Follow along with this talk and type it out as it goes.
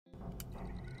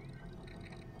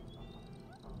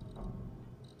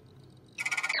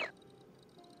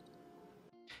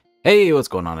Hey, what's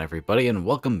going on everybody, and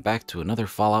welcome back to another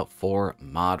Fallout 4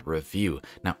 mod review.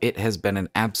 Now, it has been an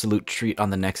absolute treat on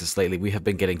the Nexus lately. We have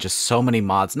been getting just so many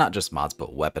mods, not just mods,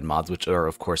 but weapon mods, which are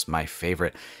of course my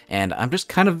favorite, and I'm just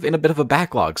kind of in a bit of a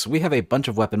backlog. So we have a bunch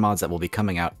of weapon mods that will be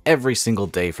coming out every single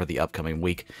day for the upcoming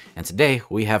week, and today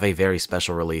we have a very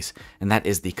special release, and that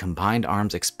is the Combined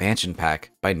Arms Expansion Pack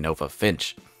by Nova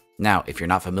Finch. Now, if you're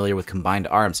not familiar with Combined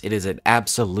Arms, it is an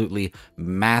absolutely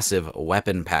massive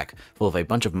weapon pack full of a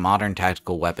bunch of modern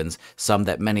tactical weapons, some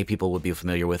that many people would be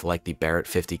familiar with like the Barrett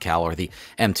 50 cal or the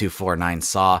M249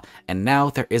 Saw, and now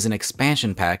there is an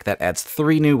expansion pack that adds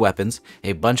 3 new weapons,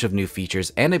 a bunch of new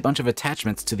features, and a bunch of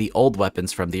attachments to the old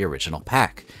weapons from the original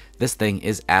pack. This thing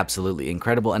is absolutely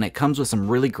incredible, and it comes with some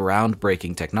really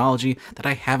groundbreaking technology that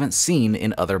I haven't seen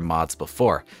in other mods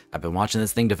before. I've been watching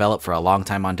this thing develop for a long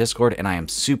time on Discord, and I am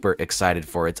super excited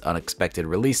for its unexpected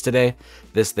release today.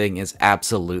 This thing is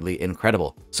absolutely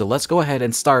incredible. So let's go ahead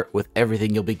and start with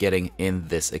everything you'll be getting in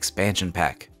this expansion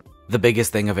pack. The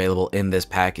biggest thing available in this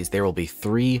pack is there will be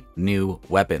 3 new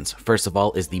weapons. First of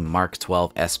all is the Mark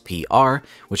 12 SPR,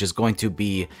 which is going to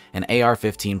be an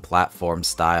AR-15 platform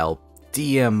style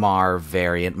DMR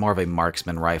variant, more of a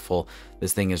marksman rifle.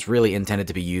 This thing is really intended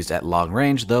to be used at long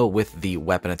range, though with the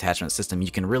weapon attachment system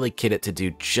you can really kit it to do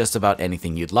just about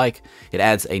anything you'd like. It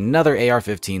adds another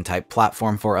AR-15 type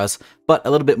platform for us, but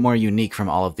a little bit more unique from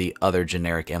all of the other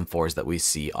generic M4s that we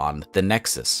see on the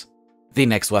Nexus. The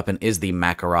next weapon is the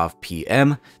Makarov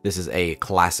PM. This is a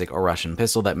classic Russian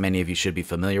pistol that many of you should be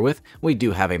familiar with. We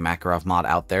do have a Makarov mod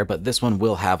out there, but this one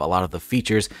will have a lot of the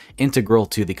features integral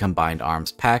to the Combined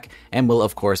Arms pack, and will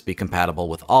of course be compatible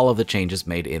with all of the changes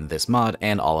made in this mod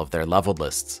and all of their leveled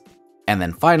lists. And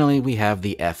then finally, we have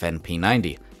the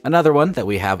FNP90. Another one that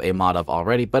we have a mod of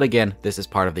already, but again, this is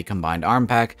part of the Combined Arm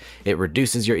pack. It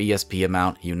reduces your ESP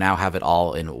amount. You now have it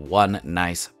all in one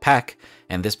nice pack,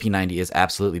 and this P90 is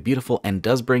absolutely beautiful and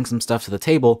does bring some stuff to the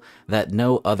table that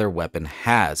no other weapon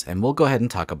has, and we'll go ahead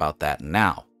and talk about that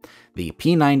now. The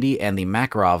P90 and the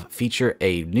Makarov feature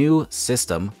a new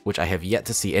system, which I have yet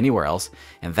to see anywhere else,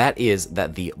 and that is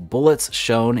that the bullets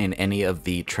shown in any of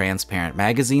the transparent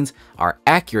magazines are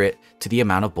accurate to the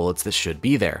amount of bullets that should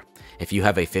be there. If you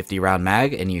have a 50 round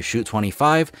mag and you shoot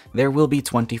 25, there will be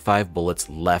 25 bullets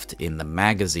left in the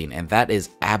magazine, and that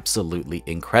is absolutely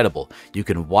incredible. You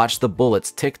can watch the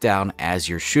bullets tick down as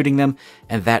you're shooting them,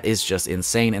 and that is just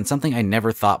insane and something I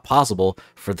never thought possible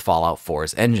for the Fallout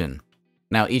 4's engine.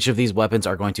 Now, each of these weapons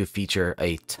are going to feature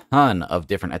a ton of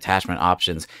different attachment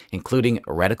options, including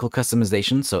reticle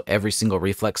customization, so every single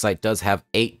reflex sight does have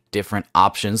 8 different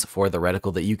options for the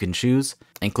reticle that you can choose,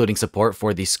 including support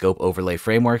for the scope overlay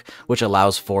framework, which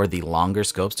allows for the longer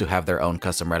scopes to have their own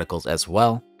custom reticles as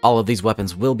well. All of these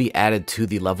weapons will be added to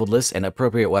the leveled list, and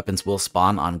appropriate weapons will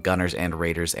spawn on gunners and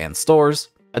raiders and stores.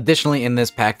 Additionally, in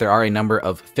this pack, there are a number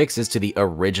of fixes to the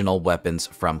original weapons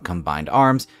from Combined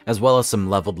Arms, as well as some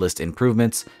leveled list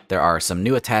improvements. There are some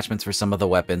new attachments for some of the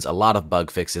weapons, a lot of bug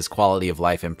fixes, quality of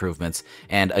life improvements,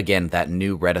 and again, that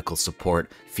new reticle support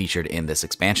featured in this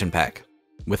expansion pack.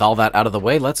 With all that out of the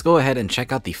way, let's go ahead and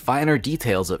check out the finer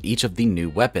details of each of the new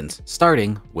weapons,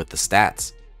 starting with the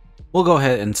stats. We'll go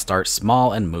ahead and start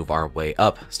small and move our way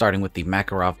up. Starting with the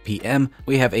Makarov PM,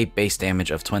 we have a base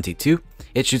damage of 22.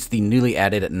 It shoots the newly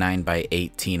added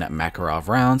 9x18 Makarov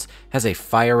rounds, has a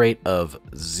fire rate of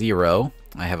 0.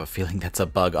 I have a feeling that's a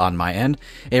bug on my end.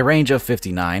 A range of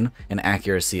 59, an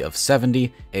accuracy of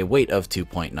 70, a weight of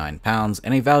 2.9 pounds,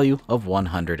 and a value of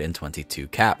 122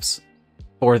 caps.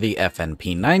 For the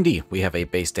FNP90, we have a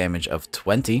base damage of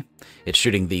 20. It's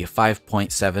shooting the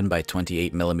 5.7 by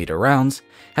 28mm rounds,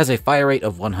 has a fire rate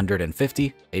of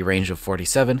 150, a range of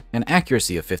 47, an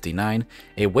accuracy of 59,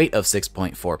 a weight of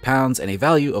 6.4 pounds, and a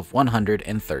value of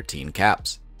 113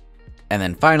 caps. And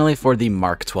then finally, for the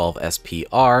Mark 12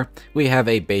 SPR, we have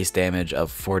a base damage of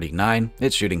 49,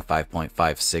 it's shooting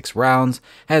 5.56 rounds,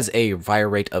 has a fire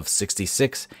rate of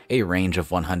 66, a range of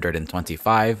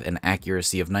 125, an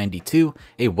accuracy of 92,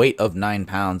 a weight of 9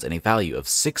 pounds, and a value of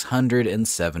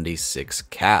 676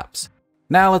 caps.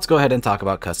 Now let's go ahead and talk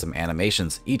about custom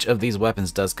animations. Each of these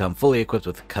weapons does come fully equipped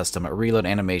with custom reload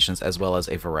animations, as well as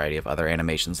a variety of other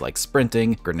animations like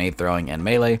sprinting, grenade throwing, and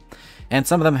melee, and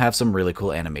some of them have some really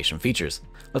cool animation features.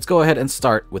 Let's go ahead and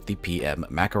start with the PM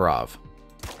Makarov.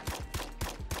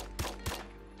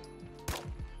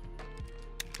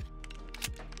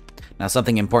 Now,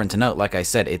 something important to note, like I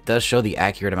said, it does show the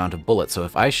accurate amount of bullets, so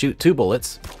if I shoot 2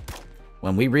 bullets,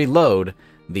 when we reload,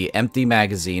 the empty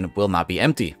magazine will not be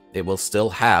empty. It will still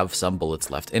have some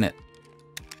bullets left in it.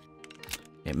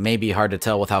 It may be hard to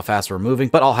tell with how fast we're moving,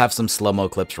 but I'll have some slow-mo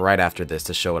clips right after this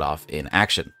to show it off in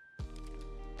action.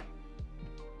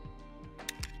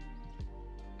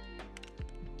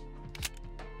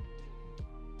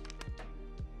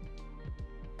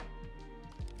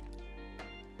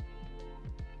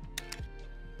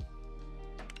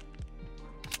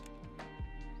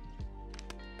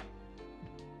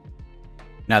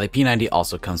 Now the P90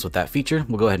 also comes with that feature.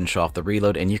 We'll go ahead and show off the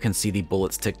reload, and you can see the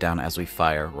bullets tick down as we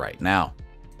fire right now.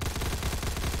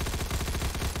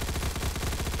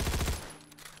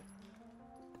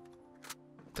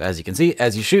 So as you can see,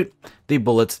 as you shoot, the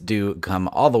bullets do come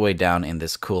all the way down in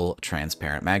this cool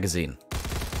transparent magazine.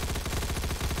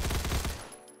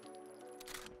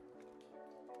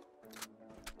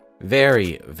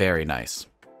 Very, very nice.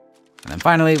 And then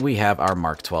finally, we have our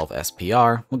Mark 12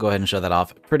 SPR. We'll go ahead and show that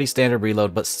off. Pretty standard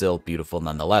reload, but still beautiful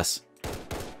nonetheless.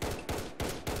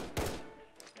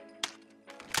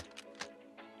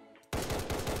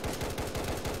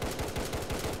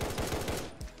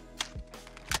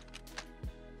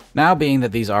 Now, being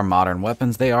that these are modern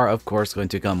weapons, they are of course going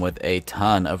to come with a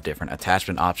ton of different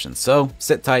attachment options. So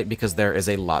sit tight because there is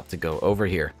a lot to go over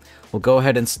here. We'll go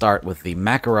ahead and start with the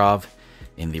Makarov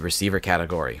in the receiver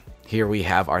category. Here we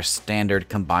have our standard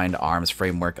combined arms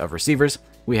framework of receivers.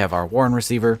 We have our worn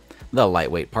receiver, the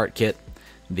lightweight part kit,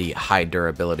 the high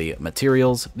durability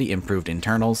materials, the improved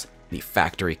internals, the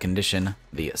factory condition,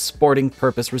 the sporting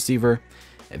purpose receiver,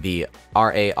 the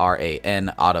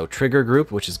RARAN auto trigger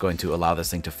group, which is going to allow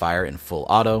this thing to fire in full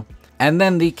auto, and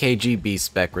then the KGB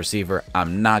spec receiver,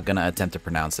 I'm not going to attempt to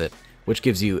pronounce it, which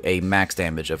gives you a max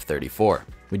damage of 34.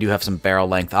 We do have some barrel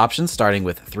length options starting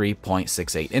with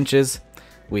 3.68 inches.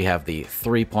 We have the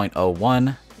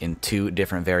 3.01 in 2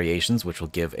 different variations, which will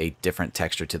give a different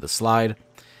texture to the slide.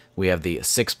 We have the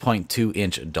 6.2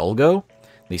 inch Dolgo,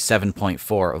 the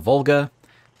 7.4 Volga,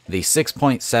 the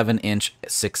 6.7 inch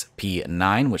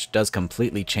 6P9, which does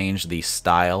completely change the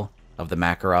style of the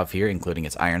Makarov here, including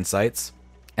its iron sights.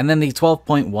 And then the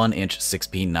 12.1 inch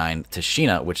 6P9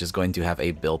 Tashina, which is going to have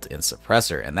a built-in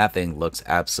suppressor, and that thing looks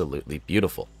absolutely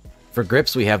beautiful. For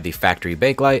grips, we have the factory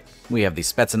Bakelite, we have the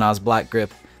Spetsnaz black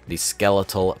grip, the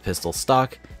skeletal pistol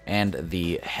stock, and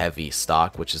the heavy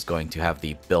stock, which is going to have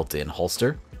the built-in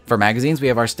holster. For magazines, we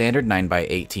have our standard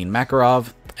 9x18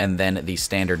 Makarov, and then the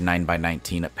standard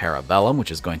 9x19 Parabellum,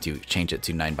 which is going to change it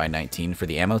to 9x19 for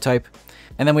the ammo type.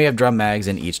 And then we have drum mags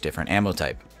in each different ammo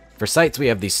type. For sights, we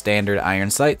have the standard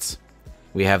iron sights.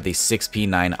 We have the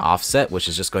 6P9 offset, which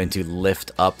is just going to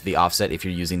lift up the offset if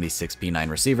you're using the 6P9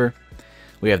 receiver.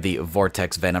 We have the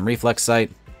Vortex Venom Reflex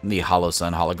sight, the Hollow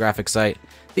Sun Holographic sight,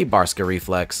 the Barska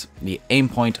Reflex, the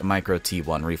Aimpoint Micro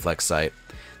T1 Reflex sight,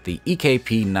 the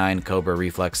EKP9 Cobra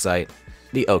Reflex sight,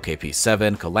 the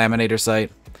OKP7 Colaminator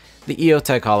sight, the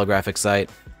EOTech Holographic sight,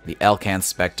 the Elcan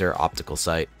Spectre Optical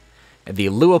sight, the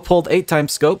Leupold 8x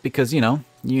scope because, you know,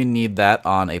 you need that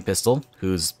on a pistol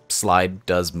whose slide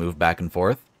does move back and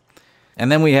forth.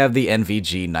 And then we have the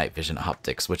NVG Night Vision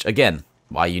Optics, which again,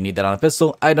 why you need that on a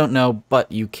pistol, I don't know,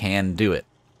 but you can do it.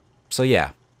 So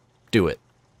yeah, do it.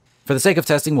 For the sake of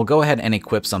testing, we'll go ahead and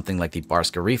equip something like the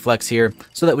Barska Reflex here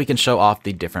so that we can show off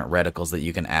the different reticles that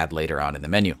you can add later on in the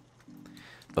menu.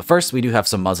 But first, we do have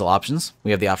some muzzle options.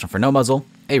 We have the option for no muzzle,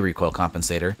 a recoil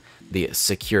compensator, the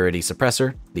security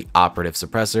suppressor, the operative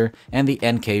suppressor, and the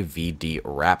NKVD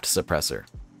wrapped suppressor.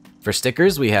 For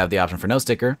stickers, we have the option for no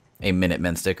sticker, a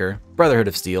Minutemen sticker, Brotherhood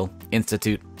of Steel,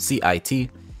 Institute, CIT,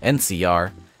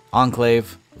 NCR,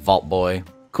 Enclave, Vault Boy,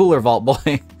 Cooler Vault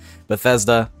Boy,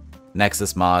 Bethesda,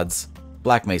 Nexus Mods,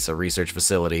 Black Mesa Research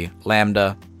Facility,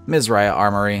 Lambda, Mizraya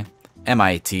Armory,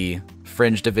 MIT,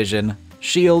 Fringe Division,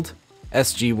 Shield,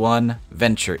 SG1,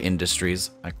 Venture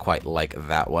Industries, I quite like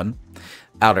that one,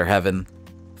 Outer Heaven,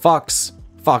 Fox,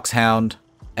 Foxhound,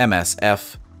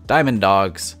 MSF, Diamond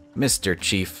Dogs, Mr.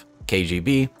 Chief,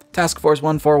 KGB, Task Force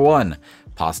 141,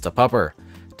 Pasta Pupper,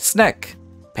 Sneck,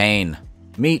 Pain,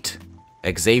 Meat,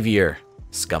 Xavier,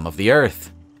 Scum of the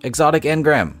Earth, Exotic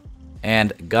Engram,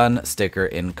 and Gun Sticker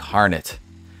Incarnate.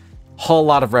 Whole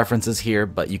lot of references here,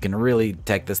 but you can really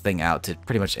take this thing out to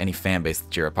pretty much any fan base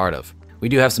that you're a part of. We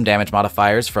do have some damage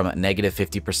modifiers from negative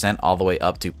 50% all the way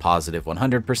up to positive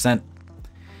 100%.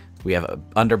 We have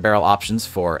underbarrel options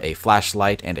for a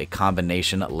flashlight and a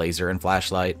combination laser and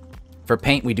flashlight. For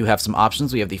paint, we do have some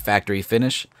options. We have the factory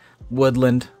finish,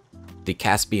 woodland, the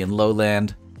Caspian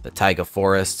lowland, the taiga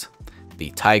forest, the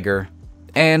tiger,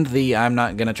 and the, I'm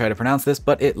not going to try to pronounce this,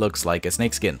 but it looks like a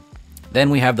snakeskin.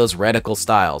 Then we have those reticle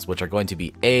styles, which are going to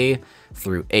be A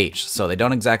through H. So they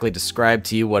don't exactly describe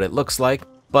to you what it looks like,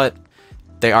 but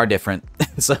they are different.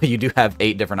 So you do have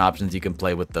 8 different options. You can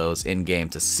play with those in game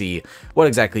to see what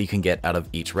exactly you can get out of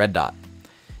each red dot.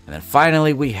 And then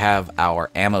finally, we have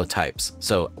our ammo types.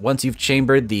 So once you've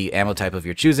chambered the ammo type of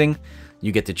your choosing,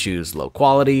 you get to choose low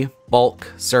quality,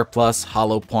 bulk, surplus,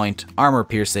 hollow point, armor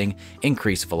piercing,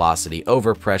 increased velocity,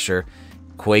 overpressure,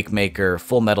 quake maker,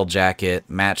 full metal jacket,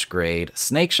 match grade,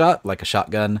 snake shot, like a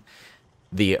shotgun,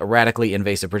 the radically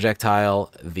invasive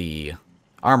projectile, the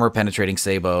armor-penetrating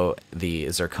sabot, the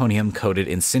zirconium-coated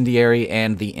incendiary,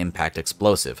 and the impact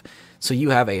explosive. So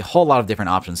you have a whole lot of different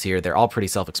options here. They're all pretty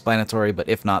self-explanatory, but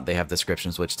if not, they have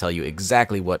descriptions which tell you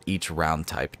exactly what each round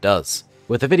type does.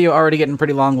 With the video already getting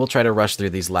pretty long, we'll try to rush through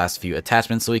these last few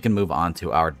attachments so we can move on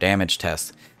to our damage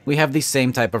test. We have the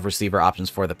same type of receiver options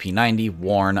for the P90,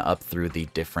 worn up through the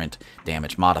different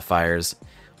damage modifiers.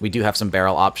 We do have some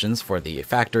barrel options for the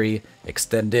factory,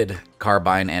 extended,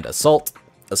 carbine, and assault.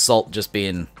 Assault just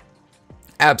being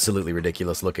absolutely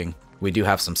ridiculous looking. We do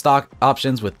have some stock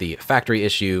options with the factory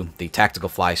issue, the tactical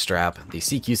fly strap, the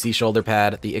CQC shoulder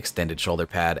pad, the extended shoulder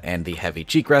pad, and the heavy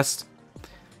cheek rest.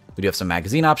 We do have some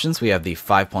magazine options. We have the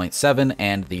 5.7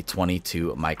 and the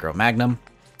 22 micro magnum.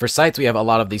 For sights, we have a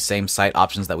lot of the same sight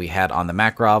options that we had on the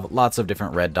Makarov, lots of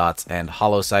different red dots and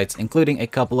hollow sights, including a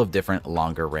couple of different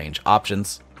longer range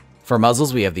options. For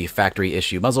muzzles, we have the factory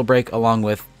issue muzzle brake, along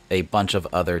with a bunch of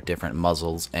other different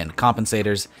muzzles and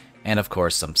compensators, and of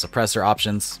course some suppressor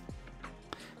options,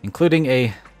 including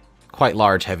a quite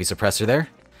large heavy suppressor there.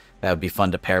 That would be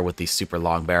fun to pair with the super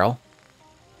long barrel.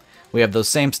 We have those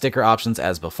same sticker options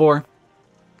as before.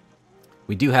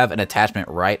 We do have an attachment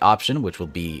right option, which will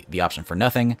be the option for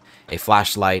nothing, a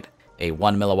flashlight, a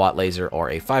 1 milliwatt laser, or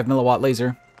a 5 milliwatt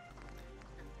laser.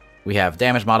 We have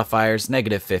damage modifiers,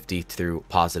 -50 through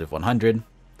 +100.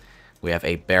 We have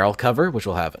a barrel cover, which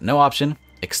will have no option,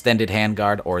 extended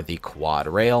handguard, or the quad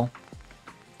rail.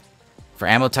 For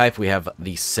ammo type, we have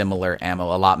the similar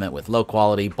ammo allotment with low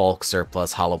quality, bulk,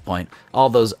 surplus, hollow point, all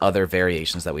those other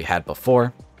variations that we had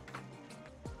before.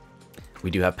 We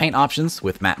do have paint options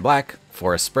with matte black,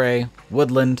 forest spray,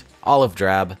 woodland, olive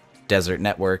drab, desert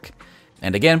network,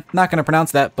 and again, not going to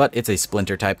pronounce that, but it's a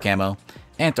splinter type camo,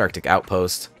 Antarctic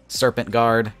outpost, serpent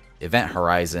guard, event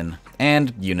horizon,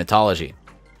 and unitology.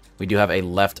 We do have a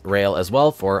left rail as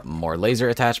well for more laser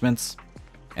attachments,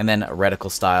 and then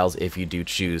reticle styles if you do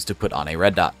choose to put on a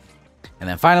red dot. And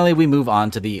then finally, we move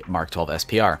on to the Mark 12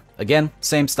 SPR. Again,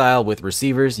 same style with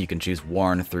receivers. You can choose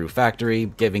worn through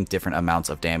factory, giving different amounts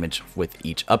of damage with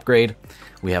each upgrade.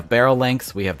 We have barrel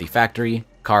lengths. We have the factory,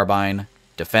 carbine,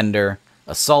 defender,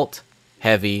 assault,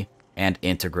 heavy, and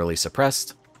integrally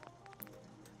suppressed.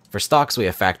 For stocks, we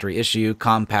have factory issue,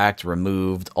 compact,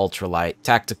 removed, ultralight,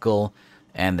 tactical,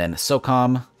 and then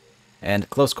SOCOM, and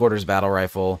close quarters battle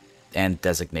rifle, and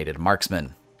designated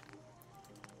marksman.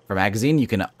 For magazine, you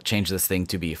can change this thing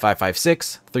to be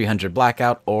 5.56, 300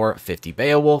 blackout, or 50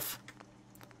 Beowulf.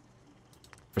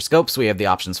 For scopes, we have the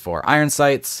options for iron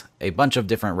sights, a bunch of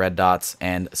different red dots,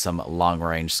 and some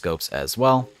long-range scopes as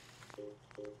well.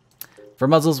 For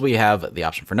muzzles, we have the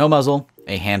option for no muzzle,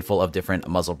 a handful of different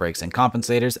muzzle brakes and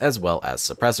compensators, as well as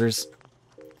suppressors.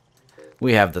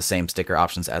 We have the same sticker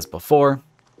options as before.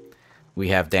 We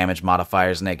have damage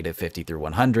modifiers -50 through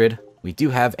 100. We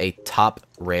do have a top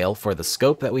rail for the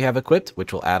scope that we have equipped,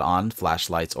 which will add on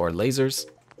flashlights or lasers.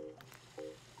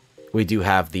 We do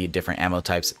have the different ammo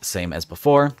types, same as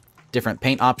before. Different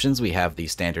paint options, we have the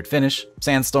standard finish,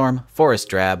 sandstorm, forest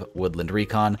drab, woodland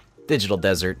recon, digital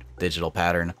desert, digital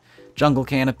pattern, jungle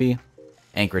canopy,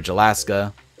 Anchorage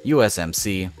Alaska,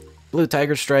 USMC, blue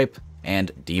tiger stripe,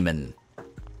 and demon.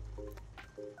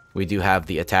 We do have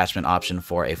the attachment option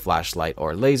for a flashlight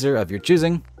or laser of your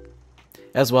choosing,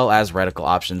 as well as reticle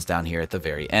options down here at the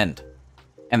very end.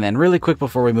 And then really quick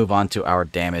before we move on to our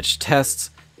damage tests,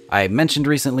 I mentioned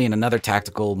recently in another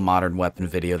tactical modern weapon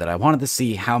video that I wanted to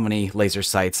see how many laser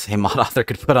sights a mod author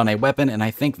could put on a weapon, and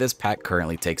I think this pack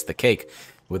currently takes the cake.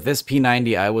 With this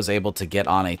P90, I was able to get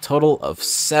on a total of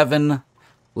 7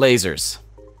 lasers.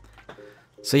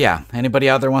 So yeah, anybody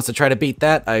out there wants to try to beat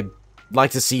that, I'd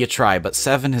like to see you try, but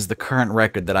 7 is the current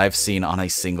record that I've seen on a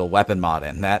single weapon mod,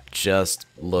 and that just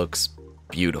looks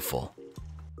beautiful.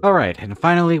 Alright, and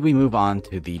finally we move on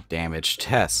to the damage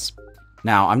tests.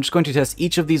 Now, I'm just going to test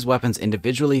each of these weapons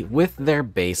individually with their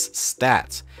base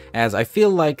stats, as I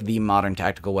feel like the modern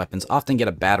tactical weapons often get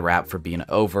a bad rap for being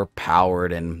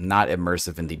overpowered and not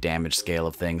immersive in the damage scale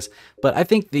of things, but I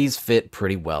think these fit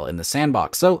pretty well in the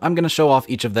sandbox, so I'm going to show off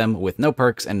each of them with no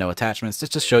perks and no attachments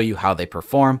just to show you how they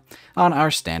perform on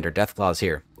our standard Deathclaws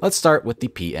here. Let's start with the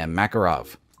PM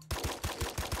Makarov.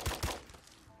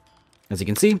 As you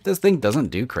can see, this thing doesn't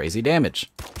do crazy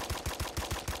damage.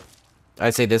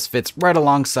 I'd say this fits right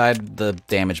alongside the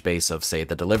damage base of, say,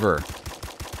 the Deliverer.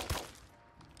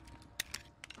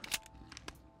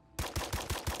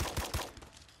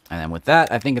 And then with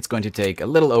that, I think it's going to take a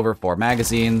little over 4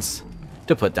 magazines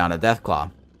to put down a Deathclaw.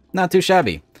 Not too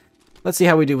shabby. Let's see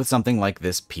how we do with something like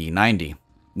this P90.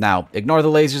 Now, ignore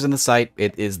the lasers in the sight,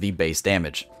 it is the base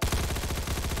damage.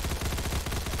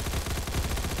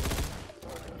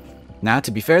 Now,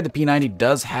 to be fair, the P90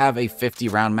 does have a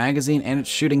 50-round magazine, and it's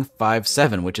shooting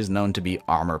 5.7, which is known to be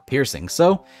armor-piercing,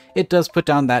 so it does put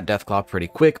down that Deathclaw pretty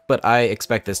quick, but I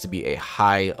expect this to be a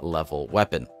high-level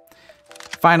weapon.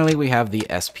 Finally, we have the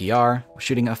SPR,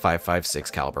 shooting a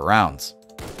 5.56 caliber rounds.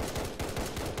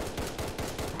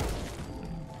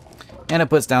 And it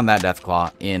puts down that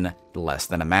Deathclaw in less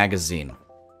than a magazine.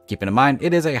 Keeping in mind,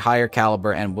 it is a higher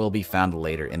caliber and will be found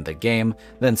later in the game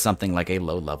than something like a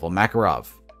low-level Makarov.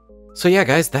 So yeah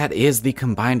guys, that is the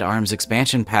Combined Arms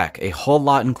expansion pack. A whole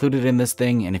lot included in this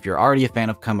thing, and if you're already a fan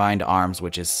of Combined Arms,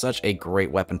 which is such a great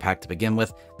weapon pack to begin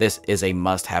with, this is a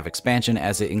must-have expansion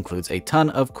as it includes a ton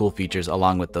of cool features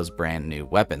along with those brand new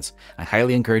weapons. I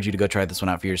highly encourage you to go try this one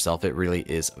out for yourself. It really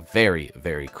is very,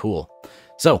 very cool.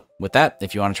 So with that,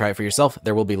 if you want to try it for yourself,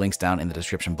 there will be links down in the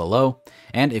description below.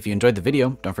 And if you enjoyed the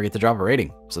video, don't forget to drop a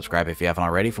rating. Subscribe if you haven't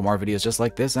already for more videos just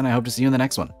like this, and I hope to see you in the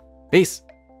next one. Peace!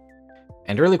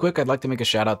 And really quick, I'd like to make a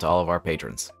shout out to all of our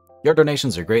patrons. Your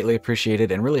donations are greatly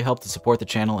appreciated and really help to support the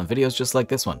channel and videos just like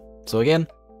this one. So again,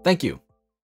 thank you.